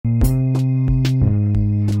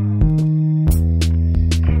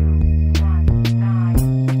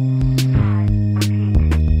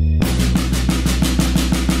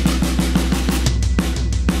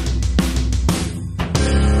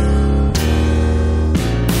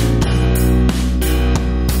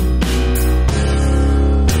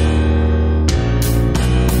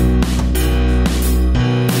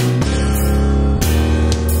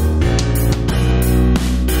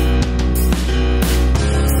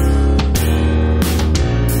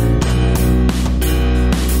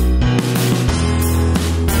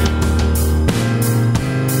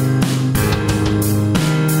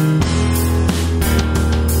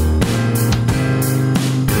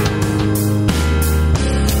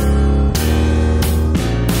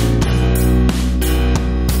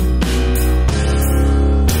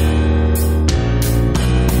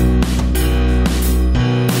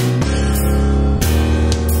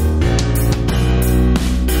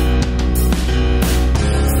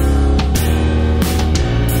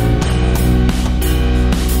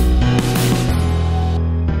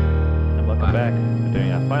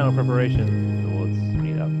preparation towards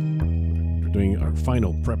meetup. We're doing our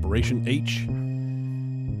final preparation H. Do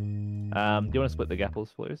you want to split the gapples,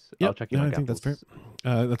 please? Yep, I'll check you on I gapples. think that's fair.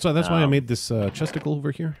 That's why I made this chesticle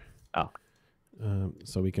over here. Oh.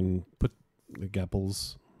 So we can put the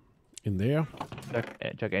gapples in there.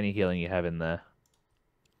 Check any healing you have in there.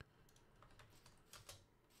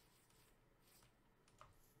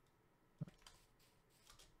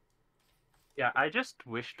 Yeah, I just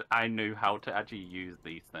wished I knew how to actually use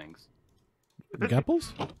these things.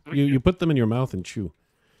 Gapples? You put them in your mouth and chew.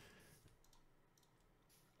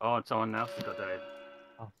 Oh, and someone else got died.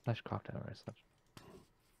 Oh, slash craft arrow slash.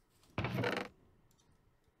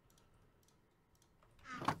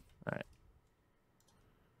 Alright.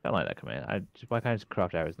 Don't like that command. Why can't I just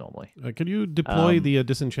craft arrows normally? Could you deploy the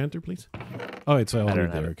disenchanter, please? Oh, it's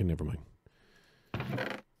already there. Okay, never mind.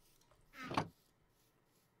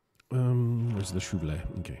 Where's the chouvelet?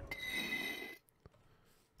 Okay.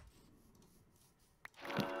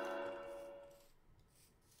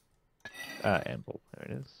 Amble. There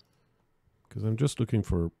it is. Because I'm just looking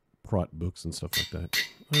for prot books and stuff like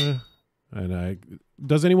that.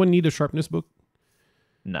 Does anyone need a sharpness book?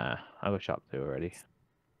 Nah, I got sharp 2 already.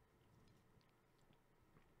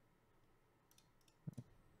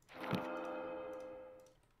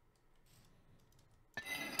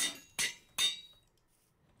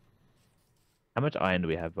 How much iron do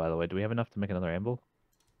we have, by the way? Do we have enough to make another amble?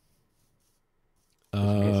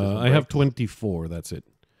 I have 24. That's it.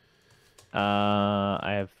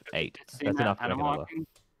 I have 8. That's enough to make another. Walking?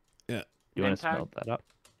 Yeah. You want to smelt that up?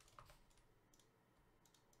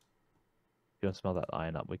 If you want to smelt that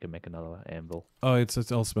iron up, we can make another anvil. Oh, it's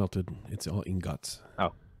all smelted. It's all ingots.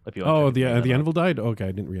 Oh, if you want. Oh, the anvil died. Okay,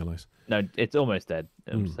 I didn't realize. No, it's almost dead.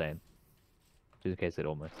 I'm just saying, just in case it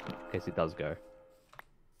does go.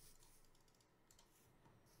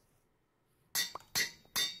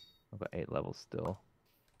 I've got 8 levels still.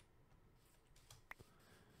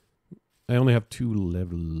 I only have 2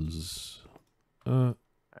 levels. Did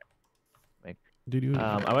you?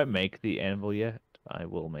 I won't make the anvil yet. I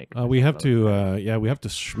will make. We have to. We have to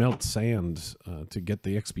smelt sand to get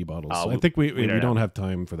the XP bottles. So I think we don't have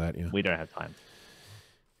time for that. Yeah. We don't have time.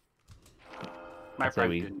 So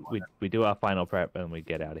we do our final prep and we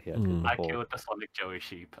get out of here. I killed the SonicJoey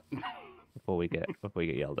sheep. before we get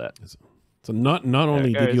yelled at. So not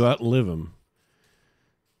only did you outlive him.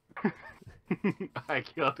 I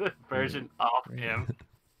killed a version of him.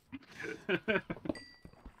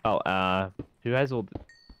 Who has all?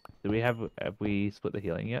 Have we split the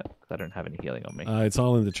healing yet? 'Cause I don't have any healing on me. It's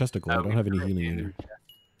all in the chesticle. I don't have any healing either.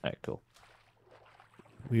 Alright, cool.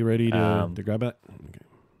 We ready to grab that? Okay.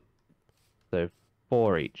 So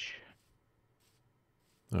 4 each.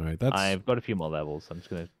 All right, that's. I've got a few more levels. So I'm just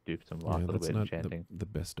gonna do some last little that's bit of not enchanting. the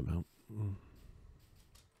best amount.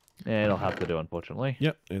 Yeah, it'll have to do, unfortunately.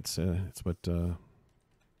 Yep, it's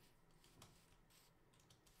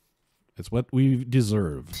what we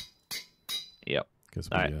deserve. Yep.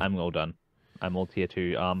 Alright, I'm all done. I'm all tier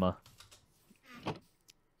 2 armor.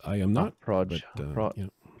 I am not. Prod. But, Yeah.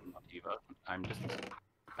 Not either. I'm just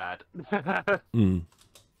bad.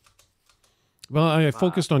 Well, I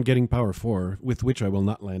focused on getting power 4, with which I will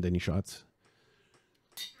not land any shots.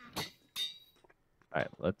 Alright,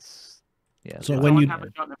 let's. Yeah. So when you.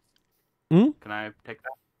 Can I take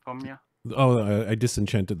that from you? Oh, I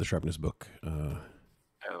disenchanted the sharpness book.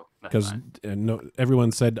 Because no,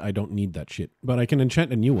 everyone said I don't need that shit, but I can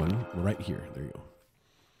enchant a new one right here. There you go.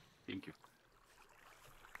 Thank you.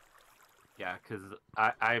 Yeah, because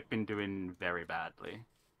I've been doing very badly.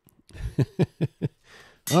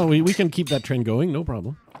 Oh, we can keep that trend going, no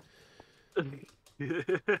problem.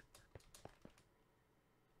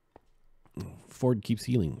 Ford keeps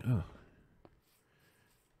healing. Oh.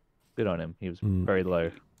 Good on him. He was very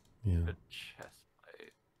low. Yeah. Good chest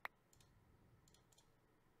plate.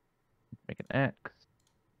 Make an axe.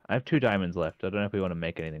 I have 2 diamonds left. I don't know if we want to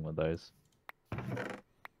make anything with those.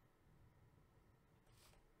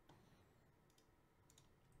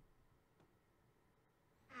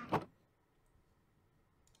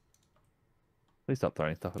 Please stop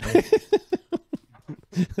throwing stuff at me.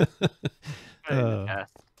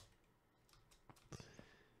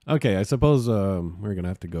 Okay, I suppose we're gonna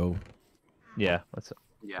have to go. Yeah, let's.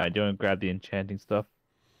 Yeah. Alright, do you want to grab the enchanting stuff?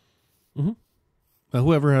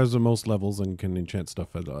 Whoever has the most levels and can enchant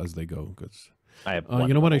stuff as they go. Cause, I have.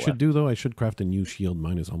 you know what I should do though? I should craft a new shield.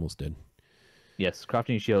 Mine is almost dead. Yes,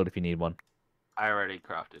 crafting a shield if you need one. I already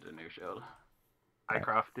crafted a new shield. I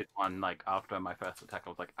crafted one like after my first attack. I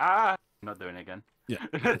was like, I'm not doing it again. Yeah.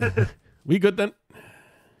 We good then?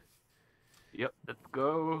 Yep, let's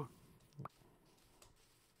go.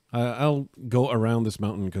 I'll go around this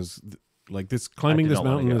mountain because, like, this climbing this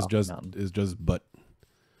mountain is just butt.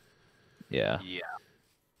 Yeah. Yeah.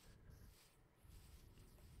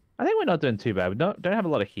 I think we're not doing too bad. We don't have a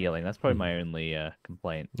lot of healing. That's probably my only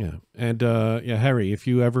complaint. Yeah, and yeah, Harry, if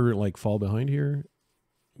you ever like fall behind here,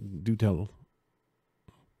 do tell.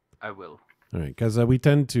 I will. All right, because we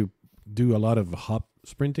tend to do a lot of hop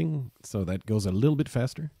sprinting, so that goes a little bit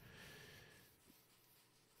faster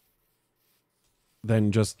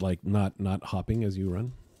than just like not hopping as you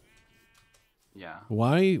run. Yeah.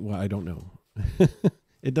 Why? Well, I don't know.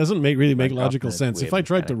 It doesn't really make logical sense. If I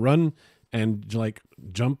tried to run and like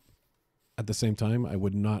jump at the same time, I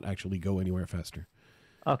would not actually go anywhere faster.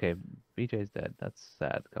 Okay, BJ's dead. That's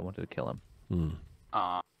sad. I wanted to kill him.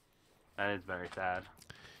 That is very sad.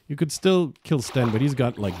 You could still kill Sten, but he's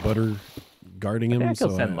got like butter guarding him. I killed so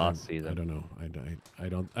Sten last season. I don't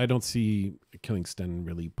know. I don't see killing Sten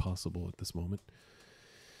really possible at this moment.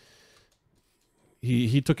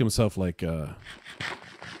 He took himself like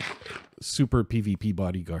super PvP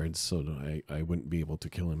bodyguards, so I wouldn't be able to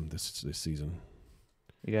kill him this season.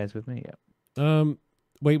 You guys with me? Yeah.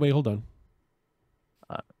 Wait, hold on.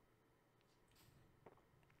 I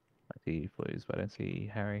see Flues, but I don't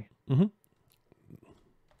see Harry. Mm-hmm.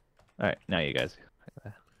 All right, now you guys.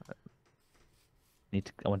 I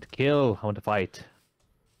want to kill. I want to fight.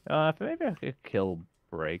 Maybe I could kill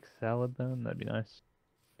Break Salad then. That'd be nice.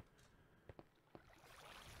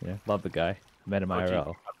 Yeah, love the guy. Met him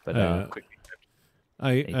IRL, but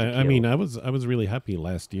I mean, I was really happy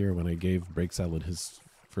last year when I gave Break Salad his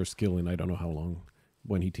first kill in I don't know how long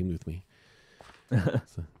when he teamed with me.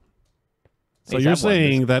 So you're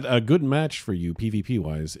saying that a good match for you PvP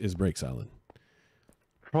wise is Break Salad?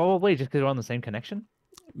 Probably just because we're on the same connection.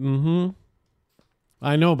 Mm-hmm.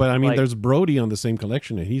 I know, but I mean, there's Brody on the same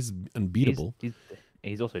collection, and he's unbeatable.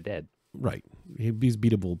 He's also dead. Right. He's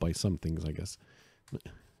beatable by some things, I guess.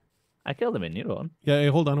 I killed him in Neutron. Yeah, hey,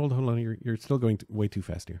 hold on. You're still going way too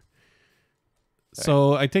fast here. Sorry.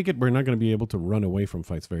 So I take it we're not going to be able to run away from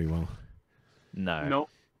fights very well. No. Nope.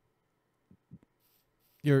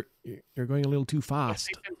 You're going a little too fast.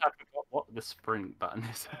 I forgot what the sprint button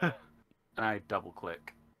is. And I double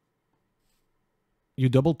click. You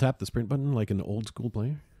double tap the sprint button like an old school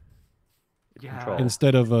player? Yeah. Control.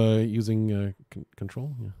 Instead of using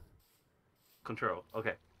control? Yeah. Control.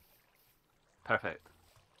 Okay. Perfect.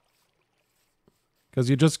 Because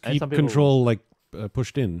you just keep control like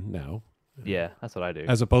pushed in now. Yeah, that's what I do.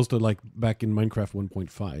 As opposed to like back in Minecraft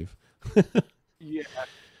 1.5. Yeah.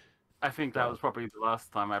 I think that was probably the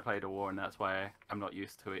last time I played a war, and that's why I'm not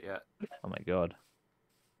used to it yet. Oh my god.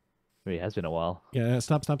 It really has been a while. Yeah,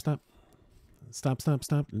 stop. Stop.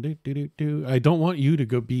 Do. I don't want you to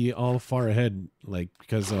go be all far ahead, like,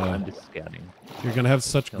 because I'm just scouting. You're going to have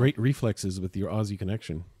such great reflexes with your Aussie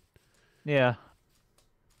connection. Yeah.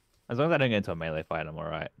 As long as I don't get into a melee fight, I'm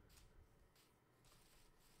alright.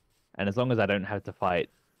 And as long as I don't have to fight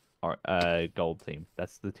gold team.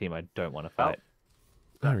 That's the team I don't want to fight.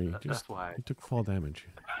 Harry, that's why. You took fall damage.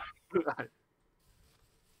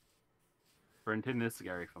 Sprinting is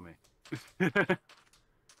scary for me.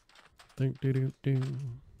 That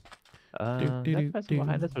person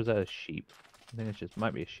behind us was a sheep. I think it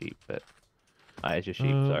might be a sheep, but it's just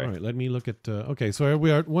sheep. Sorry. All right, let me look at. Okay, so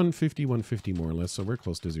we are at 150 more or less, so we're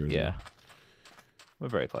close to 0. Yeah, we're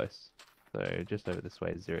very close. So just over this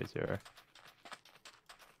way is 0.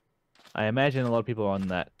 I imagine a lot of people are on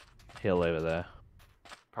that hill over there.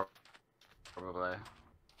 Probably.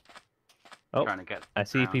 Oh, trying to get I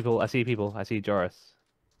see people. I see Joris.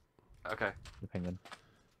 Okay. The penguin.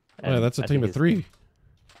 Yeah, that's a team of 3.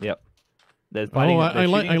 Yep. I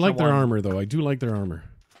like their armor though. I do like their armor.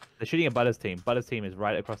 They're shooting at Butter's team. Butter's team is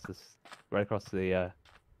right across the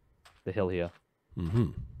hill here.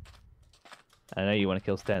 Mm-hmm. I know you want to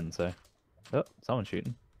kill Sten, so. Oh, someone's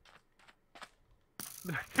shooting.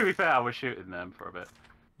 To be fair, I was shooting them for a bit.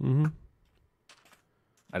 Mm-hmm.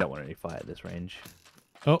 I don't want any fight at this range.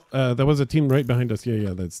 Oh, there was a team right behind us.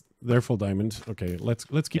 Yeah, that's their full diamond. Okay, let's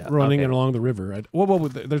keep running along the river. Whoa,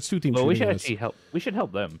 there's 2 teams. Well, we should actually help. We should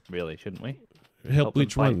help them, really, shouldn't we? Help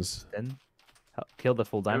which ones? Then kill the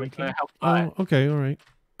full diamond team. Oh, okay, all right.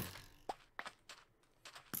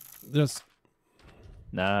 Just.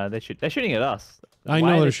 Nah, they're shooting at us. I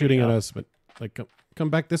know they're shooting at us, but like, come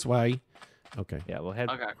back this way. Okay. Yeah, we'll head.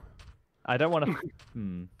 Okay. I don't want to.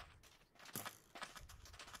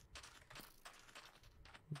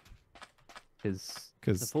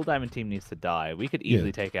 Because the full diamond team needs to die. We could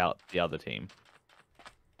easily take out the other team.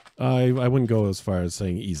 I wouldn't go as far as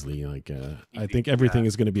saying easily. Like, I think everything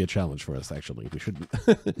is going to be a challenge for us. Actually, we shouldn't.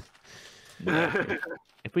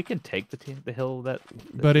 If we can take the hill that.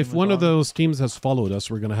 But if one of those teams has followed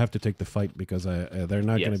us, we're gonna have to take the fight because they're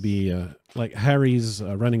not gonna be like Harry's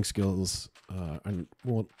running skills and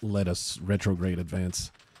won't let us retrograde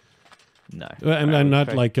advance. No, and I'm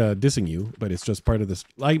not like dissing you, but it's just part of this.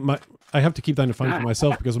 I have to keep that in mind for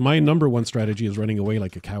myself because my number one strategy is running away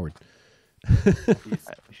like a coward. We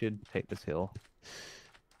should take this hill.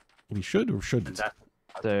 We should or shouldn't?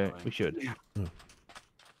 So we should. Oh.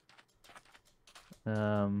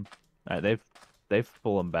 Alright, they've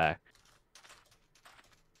fallen back.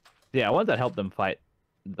 Yeah, I want to help them fight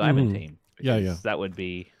the Diamond team. Yeah. That would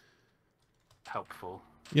be helpful.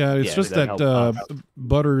 Yeah, it's just that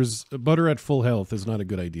Butter at full health is not a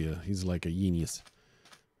good idea. He's like a genius.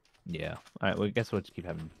 Yeah. Alright, well, I guess we'll just keep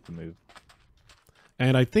having to move.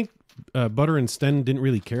 And I think Butter and Sten didn't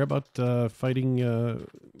really care about fighting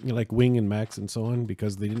like Wing and Max and so on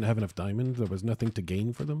because they didn't have enough diamond. There was nothing to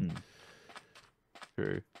gain for them.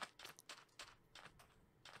 True.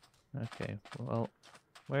 Okay, well,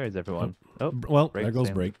 where is everyone? Oh, well, there goes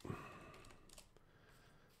Break.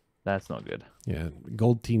 That's not good. Yeah,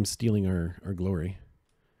 gold team stealing our glory.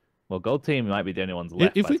 Well, gold team might be the only ones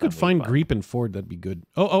left. If we could find Greep and Ford, that'd be good.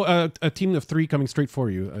 A team of 3 coming straight for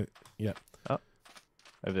you. Yeah. Oh,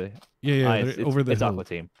 over there. Yeah, over the hill. It's Aqua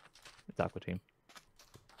team. It's Aqua team.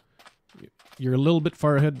 You're a little bit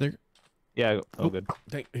far ahead there. Yeah, all good.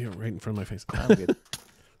 Dang, you're right in front of my face. I'm good.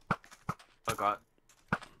 I got.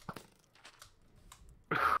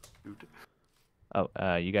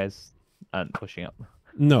 Oh, you guys aren't pushing up.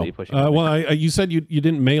 No. You pushing up well, you said you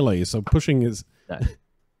didn't melee, so pushing is. No.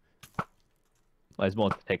 Well, it's more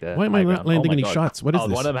to take the. Why am I not landing any shots? What is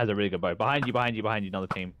this? One of them has a really good bow. Behind you, another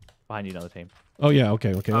team. Behind you, another team. Oh yeah,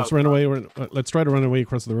 okay. Let's run away. Let's try to run away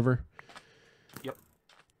across the river. Yep.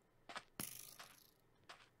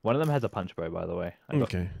 One of them has a punch bow, by the way. I got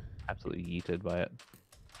okay. Absolutely yeeted by it.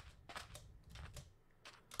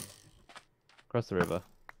 Across the river.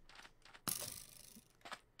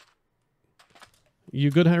 You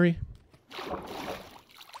good, Harry?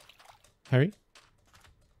 Harry?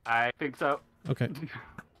 I think so. Okay.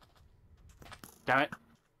 Damn it.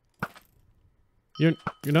 You're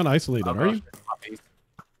not isolated, are you?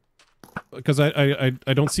 Because I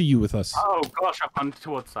don't see you with us. Oh gosh, I've gone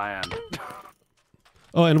towards Cyan.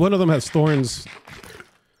 Oh, and one of them has thorns.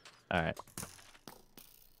 All right.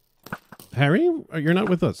 Harry, you're not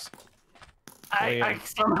with us. I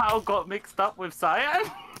somehow got mixed up with Cyan.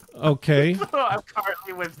 Okay. So I'm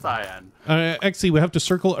currently with Cyan. Actually, we have to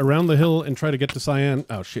circle around the hill and try to get to Cyan.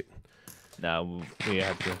 Oh, shit. No, we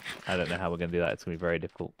have to. I don't know how we're going to do that. It's going to be very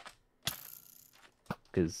difficult.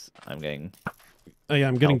 Because I'm getting. Oh, yeah,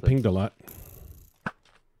 I'm getting pinged a lot.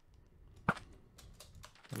 I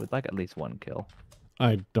would like at least one kill.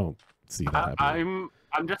 I don't see that happening.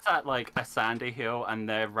 I'm just at like a sandy hill and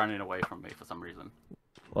they're running away from me for some reason.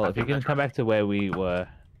 Well, if you can come back to where we were,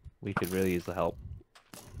 we could really use the help.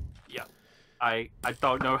 Yeah. I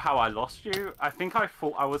don't know how I lost you. I think I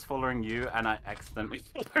thought I was following you and I accidentally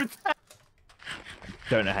followed them.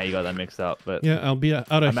 Don't know how you got that mixed up, but yeah, I'll be out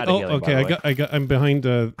of. Oh, okay. I'm behind.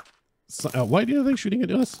 Why are they shooting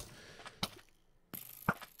at us?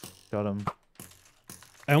 Got him.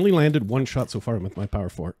 I only landed one shot so far with my power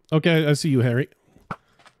 4. Okay, I see you, Harry.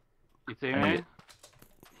 You see me?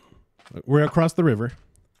 We're across the river.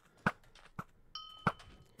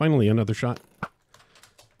 Finally, another shot.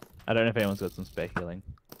 I don't know if anyone's got some spare healing.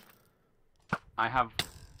 I have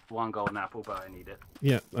 1 golden apple, but I need it.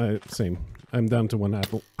 Yeah, same. I'm down to 1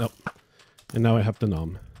 apple. Nope. And now I have to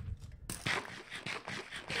nom.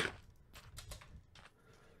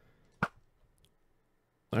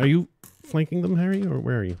 Are you flanking them, Harry, or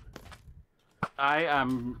where are you? I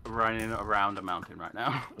am running around a mountain right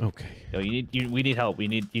now. Okay. No, we need help. You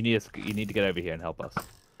need to get over here and help us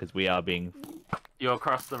because we are being. You're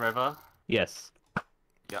across the river. Yes.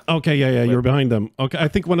 Yeah. Okay. Yeah. You're behind them. Okay. I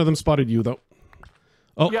think one of them spotted you though.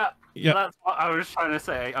 Oh. Yeah. Yeah. That's what I was trying to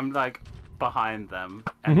say. I'm like behind them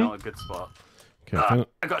and not a good spot. Okay.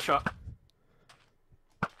 I got shot.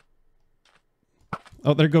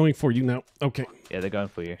 Oh, they're going for you now. Okay. Yeah, they're going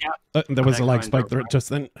for you. Yeah. There was a lag spike there just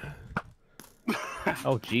then.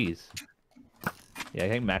 Oh, jeez. Yeah, I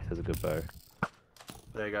think Max has a good bow.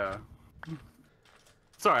 There you go.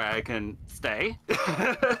 Sorry, I can stay.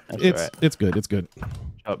 It's good. It's good.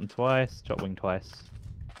 Chop him twice. Chop Wing twice.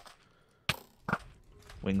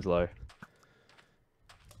 Wings low.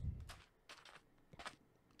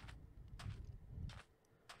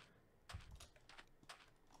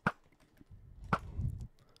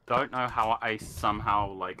 Don't know how I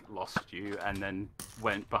somehow like lost you and then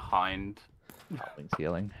went behind Wings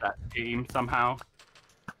healing. that team somehow.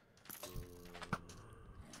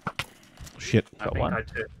 Shit. I think I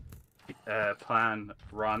took plan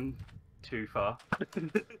run too far.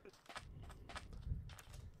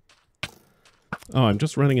 Oh, I'm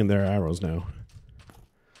just running in their arrows now.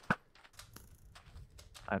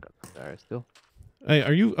 I got the arrow still. Hey,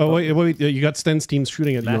 are you? Oh, wait. You got Sten's team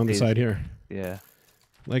shooting at you on the side here. Yeah.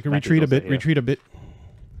 Like, retreat a bit. Here. Retreat a bit.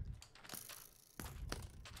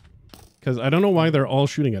 Because I don't know why they're all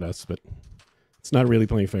shooting at us, but it's not really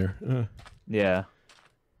playing fair. Yeah.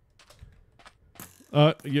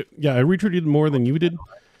 Yeah, I retreated more than you did.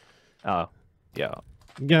 Oh, yeah.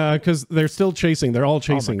 Yeah, because they're still chasing. They're all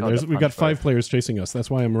chasing. God, We've got 5 players chasing us. That's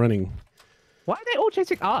why I'm running. Why are they all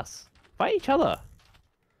chasing us? Fight each other.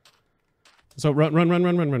 So run.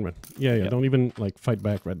 Yeah. Yep. Don't even like fight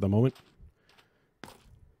back right at the moment.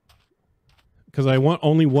 Because I want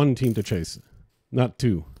only one team to chase, not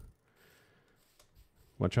 2.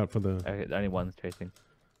 Watch out for the... Okay, only one's chasing.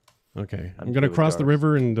 Okay. I'm going to cross the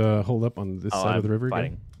river and hold up on this side of the river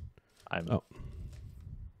fighting. again. Oh.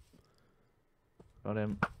 Got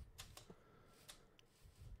him.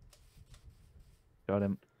 Got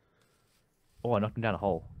him. Oh, I knocked him down a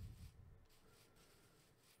hole.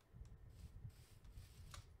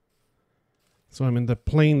 So I'm in the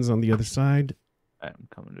plains on the other side. I'm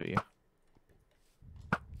coming to you.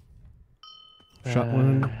 Shot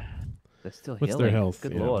one. They're still What's healing. their health?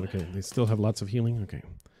 Good Yeah, lord. Okay, they still have lots of healing. Okay.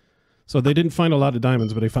 So they didn't find a lot of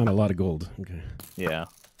diamonds, but they found a lot of gold. Okay. Yeah.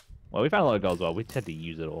 Well, we found a lot of gold as well. We just had to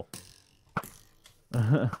use it all.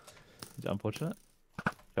 It's unfortunate.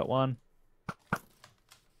 Got one.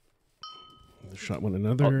 Shot one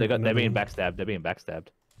another. Oh, they're being backstabbed. They're being backstabbed.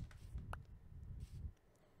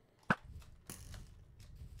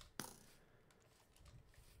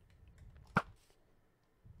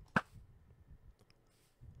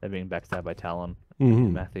 They're being backstabbed by Talon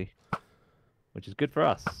and Matthew, which is good for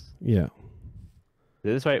us. Yeah.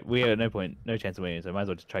 This way, we have no chance of winning, so I might as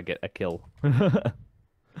well just try to get a kill.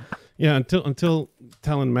 Yeah, until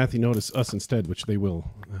Talon and Matthew notice us instead, which they will.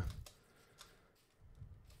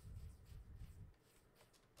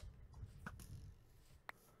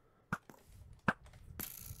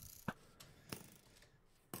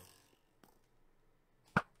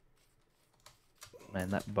 Man,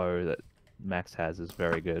 that bow that Max has is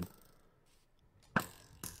very good.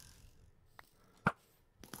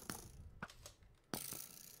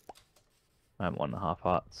 I'm 1.5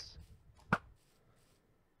 hearts.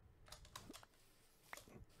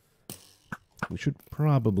 We should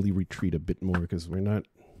probably retreat a bit more because we're not.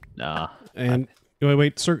 Nah. And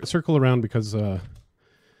wait, circle around because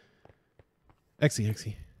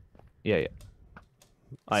Exy. Yeah.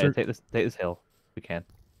 Alright, take this hill. We can.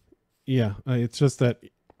 Yeah, it's just that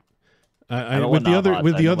I'm with the at 1.5 hearts,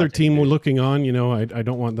 I know other what to team do. looking on, you know, I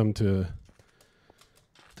don't want them to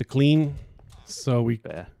clean, so we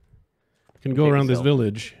Fair. can go Take around this this hill.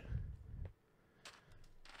 village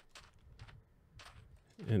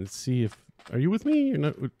and see if are you with me or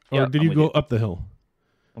not? Or Yeah, did I'm you with go you. up the hill?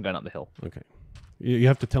 I'm going up the hill. Okay, you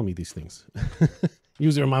have to tell me these things.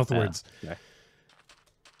 Use your mouth words.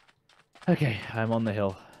 Okay, I'm on the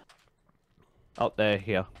hill. Out there,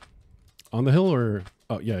 here. On the hill or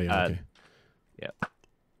yeah, okay. Yeah.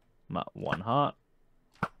 I'm at 1 heart.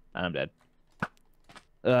 And I'm dead.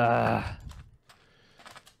 Power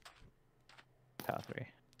 3.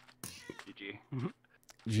 GG.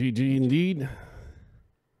 GG indeed.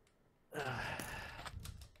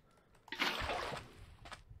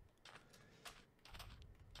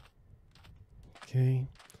 Okay.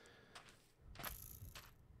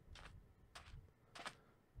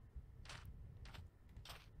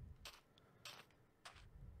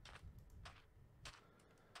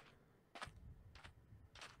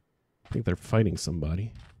 I think they're fighting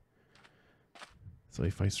somebody. So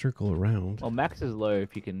if I circle around... Well, Max is low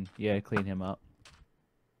if you can, clean him up.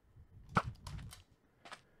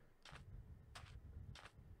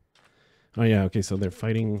 Oh yeah, okay, so they're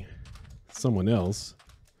fighting someone else.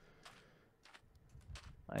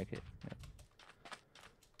 Okay. Yeah.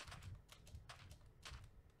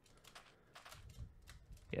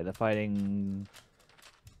 Yeah, they're fighting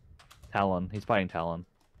Talon. He's fighting Talon.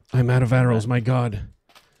 I'm out of arrows, my god.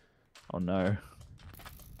 Oh no.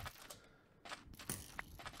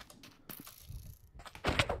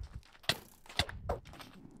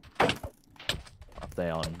 I'll stay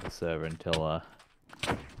on the server until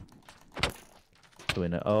we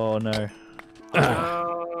know. Oh no.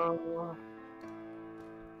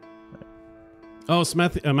 Oh, so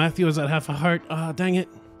Matthew was at half a heart. Ah, dang it.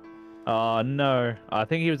 Oh no. I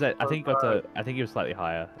think he was at. I think he was slightly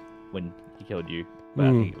higher when he killed you, but I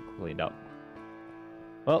think he cleaned up.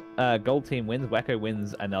 Well, gold team wins. Wacko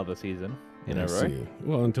wins another season in a row. See.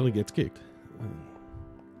 Well, until he gets kicked.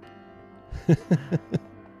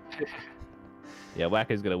 Yeah,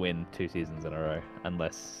 Wacko's gonna win 2 seasons in a row,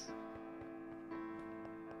 unless.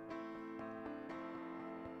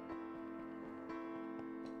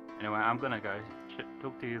 Anyway, I'm gonna go.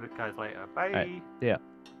 Talk to you guys later. Bye. Right. Yeah.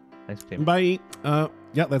 Thanks, Tim. Bye.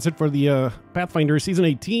 Yeah, that's it for the Pathfinder Season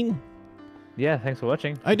 18. Yeah, thanks for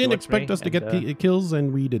watching. I didn't expect us to get kills,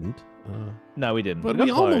 and we didn't. No, we didn't. But we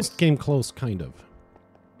we almost came close, kind of.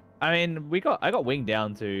 I mean, I got winged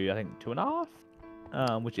down to, I think,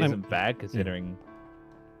 2.5, which isn't bad considering,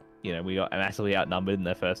 you know, we got massively outnumbered in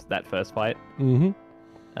that first fight. Mm-hmm.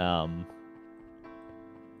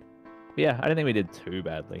 Yeah, I don't think we did too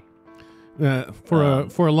badly.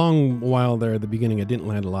 For a long while there at the beginning, I didn't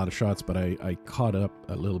land a lot of shots, but I caught up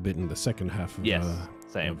a little bit in the second half of,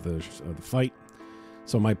 of the fight.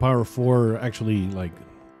 So my power 4 actually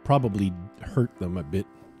probably hurt them a bit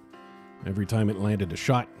every time it landed a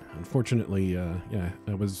shot. Unfortunately, I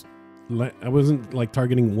wasn't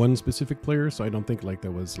targeting one specific player, so I don't think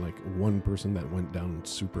there was one person that went down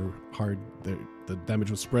super hard. The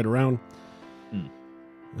damage was spread around.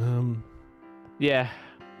 Yeah,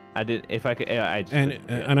 I did. If I could,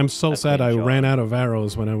 and I'm so sad I ran out of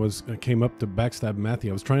arrows when I came up to backstab Matthew.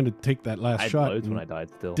 I was trying to take that last shot. Loads when I died.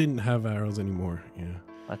 Still didn't have arrows anymore. Yeah,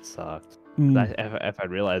 that sucked. If I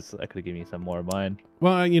realized, I could have given you some more of mine.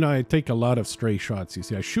 Well, I take a lot of stray shots. You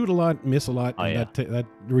see, I shoot a lot, miss a lot, and that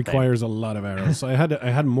requires a lot of arrows. So I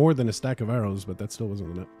had more than a stack of arrows, but that still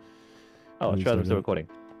wasn't enough. Oh, sure, I'm still recording.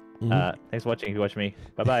 Thanks for watching. If you watch me,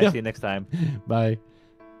 bye. See you next time. Bye.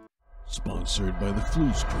 Sponsored by the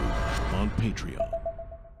Flu Crew on Patreon.